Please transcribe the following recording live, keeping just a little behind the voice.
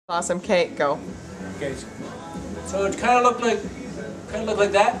Awesome. Okay, go. Okay. So it kind of looked like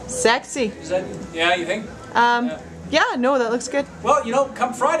that. Sexy. Is that? Yeah, you think? Yeah. No, that looks good. Well, you know,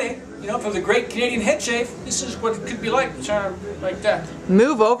 come Friday, you know, for the Great Canadian Head Shave, this is what it could be like, like that.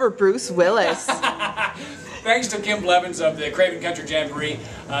 Move over, Bruce Willis. Thanks to Kim Blevins of the Craven Country Jamboree,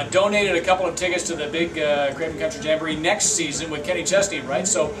 donated a couple of tickets to the big Craven Country Jamboree next season with Kenny Chesney, right?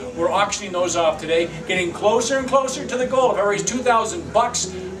 So we're auctioning those off today, getting closer and closer to the goal. If I raise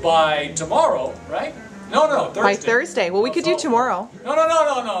 $2,000 by tomorrow, right? No, Thursday. By Thursday. Well, we could do tomorrow.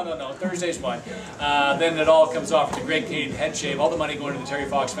 No. Thursday's fine. Then it all comes off to the Great Canadian Head Shave. All the money going to the Terry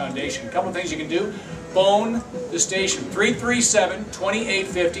Fox Foundation. A couple of things you can do. Phone the station,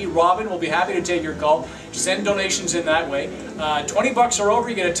 337-2850. Robin will be happy to take your call. Send donations in that way. $20 or over,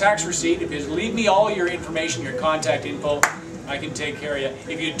 you get a tax receipt. If you leave me all your information, your contact info, I can take care of you.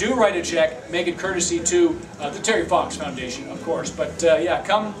 If you do write a check, make it courtesy to the Terry Fox Foundation, of course. But yeah,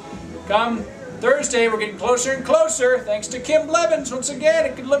 come Thursday, we're getting closer and closer. Thanks to Kim Blevins. Once again,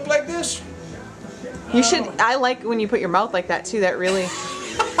 it could look like this. You should. I like when you put your mouth like that too. That really,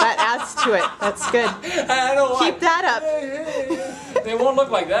 that adds to it. That's good. I don't Keep that up. They won't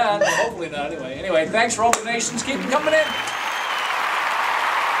look like that. Hopefully not. Anyway, thanks for all the donations. Keep them coming in.